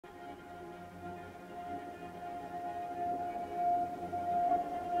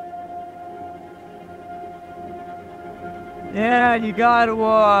Yeah, you gotta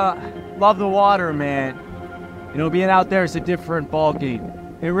love the water, man. You know, being out there is a different ball game.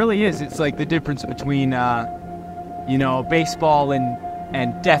 It really is. It's like the difference between, you know, baseball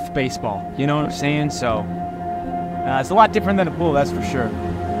and death baseball. You know what I'm saying? So, it's a lot different than a pool, that's for sure.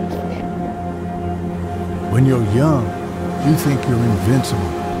 When you're young, you think you're invincible.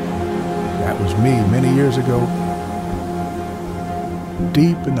 That was me many years ago,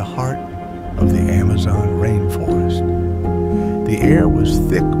 deep in the heart of the Amazon rainforest. The air was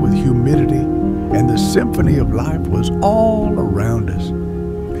thick with humidity, and the symphony of life was all around us.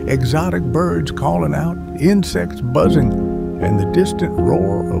 Exotic birds calling out, insects buzzing, and the distant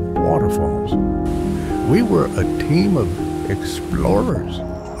roar of waterfalls. We were a team of explorers,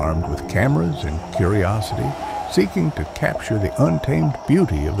 armed with cameras and curiosity, seeking to capture the untamed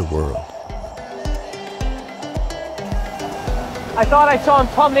beauty of the world. I thought I saw him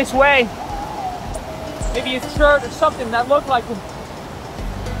come this way. Maybe his shirt or something that looked like him.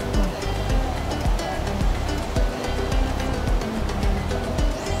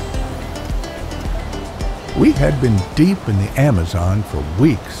 We had been deep in the Amazon for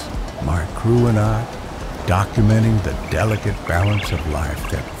weeks, my crew and I, documenting the delicate balance of life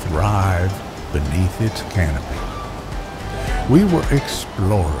that thrived beneath its canopy. We were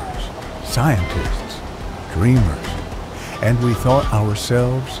explorers, scientists, dreamers, and we thought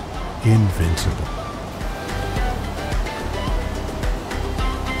ourselves invincible.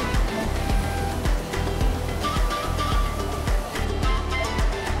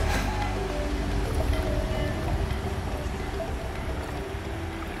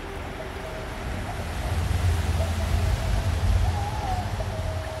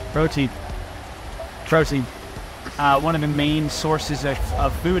 Protein. One of the main sources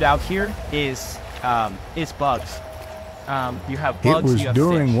of food out here is bugs. You have bugs. It was you have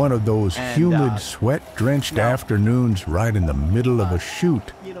during fish. one of those And, humid, sweat-drenched afternoons right in the middle of a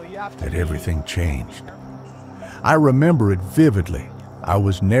shoot that everything changed. I remember it vividly. I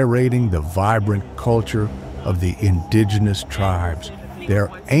was narrating the vibrant culture of the indigenous tribes, their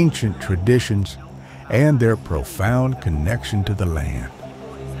ancient traditions, and their profound connection to the land.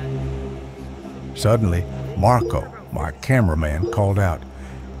 Suddenly, Marco, my cameraman, called out,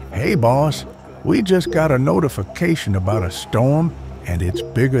 "Hey boss, we just got a notification about a storm, and it's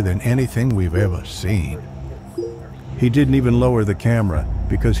bigger than anything we've ever seen." He didn't even lower the camera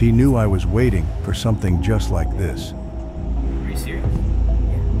because he knew I was waiting for something just like this. Are you serious? I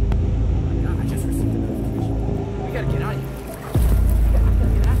just received a notification. We gotta get out of here.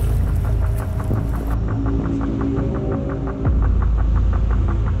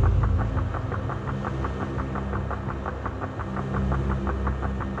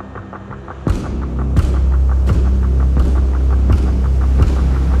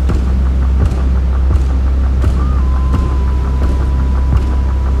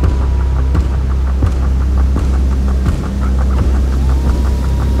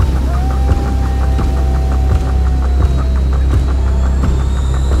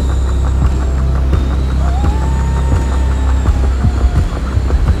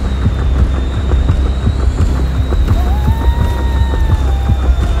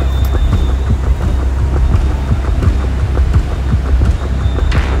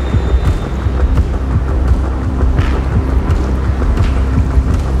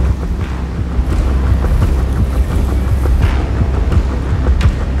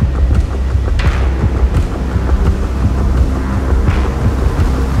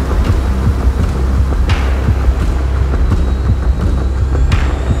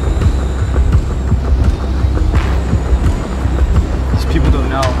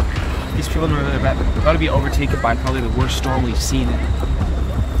 About to be overtaken by probably the worst storm we've seen in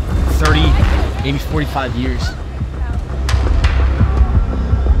 30, maybe 45 years.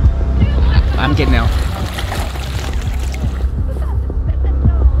 I'm getting out.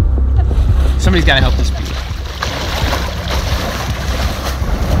 Somebody's got to help these people.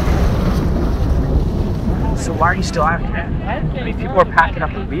 So why are you still out here? These people are packing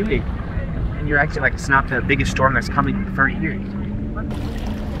up and leaving, and you're acting like it's not the biggest storm that's coming in 30 years.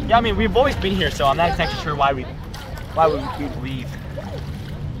 Yeah, I mean, we've always been here, so I'm not exactly sure why we would leave.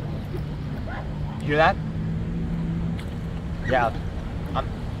 You hear that? Yeah, I'm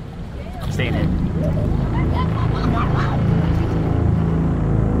staying here.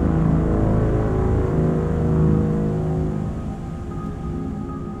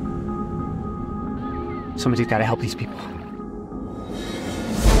 Somebody's got to help these people.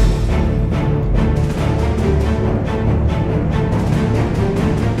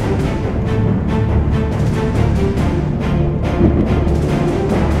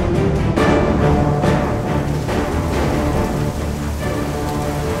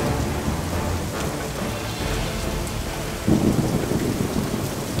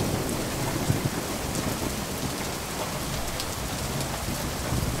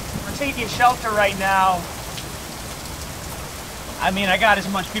 taking shelter right now. I mean, I got as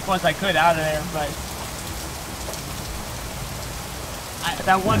much people as I could out of there, but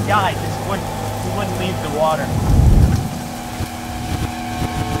that one guy just wouldn't leave the water.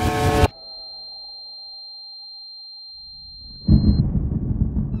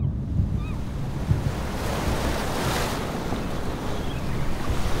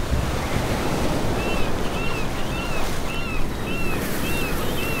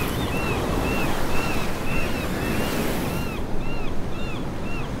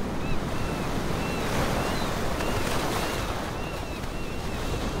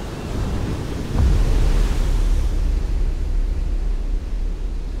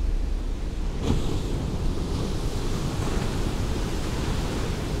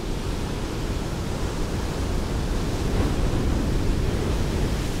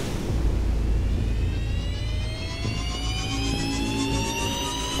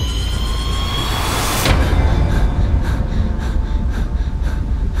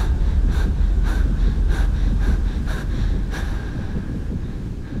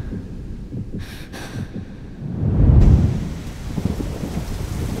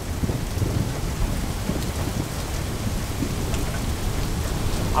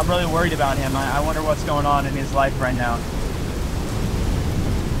 I'm really worried about him. I wonder what's going on in his life right now.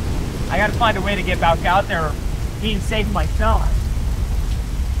 I gotta find a way to get back out there being safe myself.